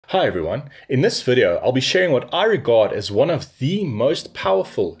Hi everyone, in this video I'll be sharing what I regard as one of the most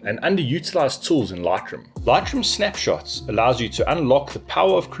powerful and underutilized tools in Lightroom. Lightroom Snapshots allows you to unlock the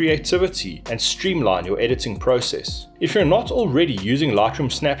power of creativity and streamline your editing process. If you're not already using Lightroom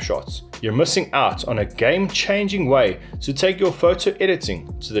Snapshots, you're missing out on a game-changing way to take your photo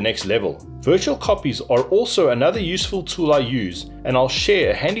editing to the next level. Virtual copies are also another useful tool I use, and I'll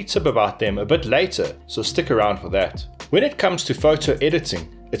share a handy tip about them a bit later, so stick around for that. When it comes to photo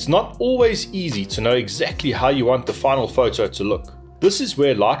editing, it's not always easy to know exactly how you want the final photo to look. This is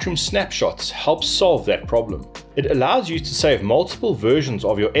where Lightroom Snapshots helps solve that problem. It allows you to save multiple versions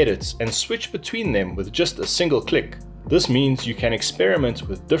of your edits and switch between them with just a single click. This means you can experiment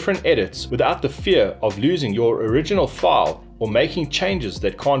with different edits without the fear of losing your original file or making changes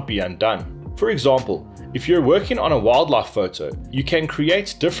that can't be undone. For example, if you're working on a wildlife photo, you can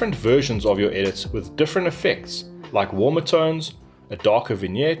create different versions of your edits with different effects, like warmer tones, a darker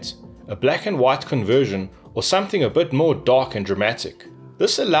vignette, a black and white conversion, or something a bit more dark and dramatic.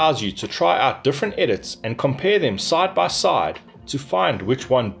 This allows you to try out different edits and compare them side by side to find which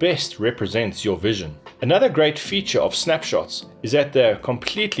one best represents your vision. Another great feature of snapshots is that they're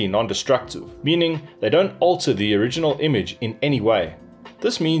completely non-destructive, meaning they don't alter the original image in any way.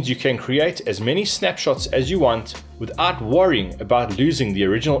 This means you can create as many snapshots as you want without worrying about losing the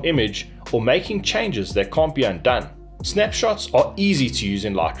original image or making changes that can't be undone. Snapshots are easy to use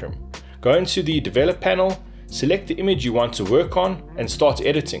in Lightroom. Go into the Develop panel, select the image you want to work on, and start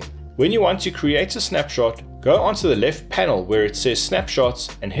editing. When you want to create a snapshot, go onto the left panel where it says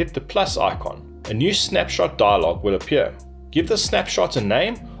Snapshots and hit the plus icon. A new snapshot dialog will appear. Give the snapshot a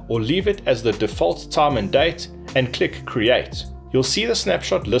name or leave it as the default time and date and click Create. You'll see the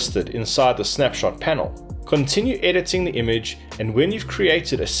snapshot listed inside the snapshot panel. Continue editing the image, and when you've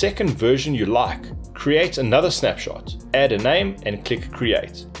created a second version you like, create another snapshot, add a name and click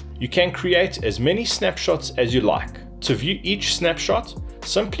Create. You can create as many snapshots as you like. To view each snapshot,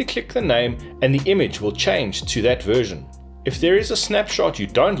 simply click the name and the image will change to that version. If there is a snapshot you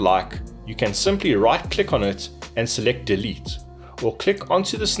don't like, you can simply right-click on it and select Delete, or click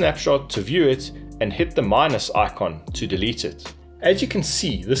onto the snapshot to view it and hit the minus icon to delete it. As you can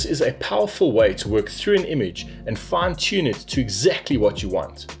see, this is a powerful way to work through an image and fine-tune it to exactly what you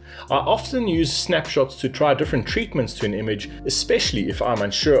want. I often use snapshots to try different treatments to an image, especially if I'm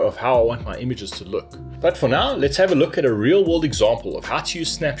unsure of how I want my images to look. But for now, let's have a look at a real-world example of how to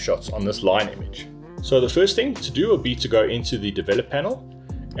use snapshots on this line image. So the first thing to do will be to go into the Develop panel,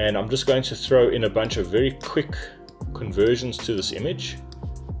 and I'm just going to throw in a bunch of very quick conversions to this image,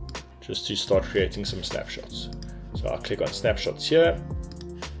 just to start creating some snapshots. So I'll click on Snapshots here.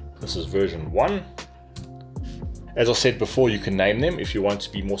 This is version 1. As I said before, you can name them if you want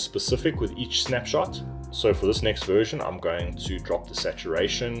to be more specific with each snapshot. So for this next version, I'm going to drop the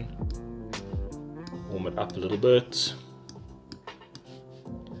saturation, warm it up a little bit,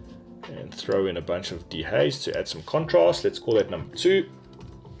 and throw in a bunch of dehaze to add some contrast. Let's call that number 2.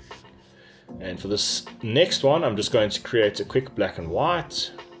 And for this next one, I'm just going to create a quick black and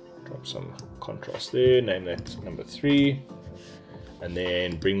white, drop some contrast there, name that number 3. And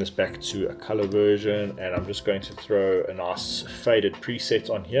then bring this back to a color version, and I'm just going to throw a nice faded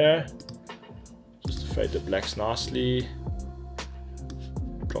preset on here, just to fade the blacks nicely.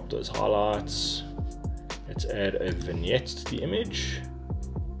 Drop those highlights. Let's add a vignette to the image,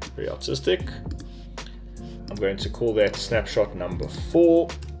 very artistic. I'm going to call that snapshot number 4.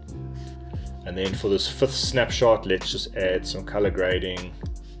 And then for this 5th snapshot, let's just add some color grading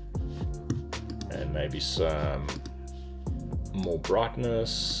and maybe some more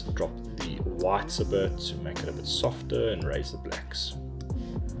brightness, drop the whites a bit to make it a bit softer and raise the blacks.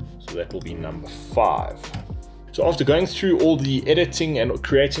 So that will be number 5. So after going through all the editing and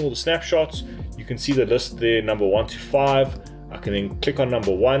creating all the snapshots, you can see the list there, number 1 to 5. I can then click on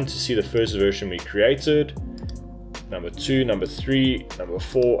number 1 to see the first version we created, number 2, number 3, number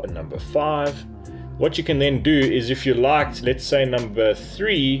 4, and number 5. What you can then do is, if you liked, let's say number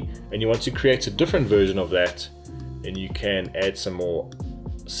 3, and you want to create a different version of that, then you can add some more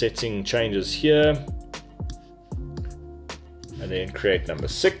setting changes here and then create number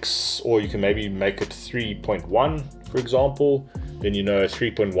 6, or you can maybe make it 3.1 for example. Then you know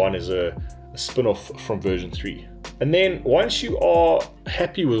 3.1 is a spin-off from version 3. And then once you are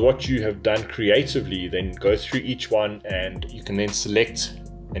happy with what you have done creatively, then go through each one and you can then select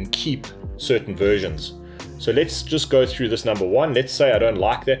and keep certain versions. So let's just go through this number 1. Let's say I don't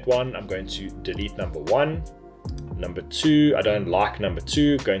like that one, I'm going to delete number 1. Number 2, I don't like number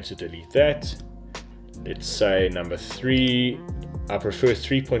 2, going to delete that. Let's say number 3, I prefer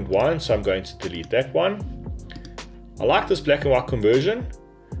 3.1, so I'm going to delete that one. I like this black and white conversion,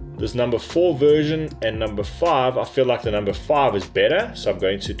 this number 4 version and number 5, I feel like the number 5 is better, so I'm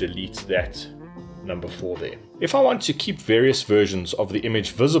going to delete that number 4 there. If I want to keep various versions of the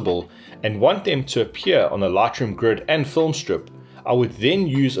image visible and want them to appear on the Lightroom grid and film strip, I would then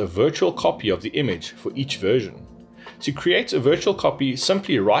use a virtual copy of the image for each version. To create a virtual copy,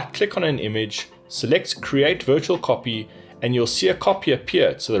 simply right-click on an image, select Create Virtual Copy, and you'll see a copy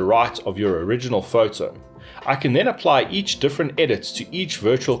appear to the right of your original photo. I can then apply each different edit to each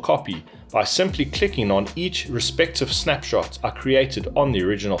virtual copy by simply clicking on each respective snapshot I created on the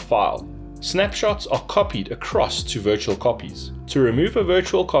original file. Snapshots are copied across to virtual copies. To remove a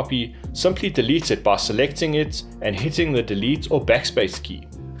virtual copy, simply delete it by selecting it and hitting the delete or backspace key.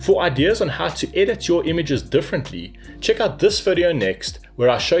 For ideas on how to edit your images differently, check out this video next, where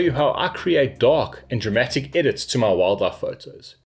I show you how I create dark and dramatic edits to my wildlife photos.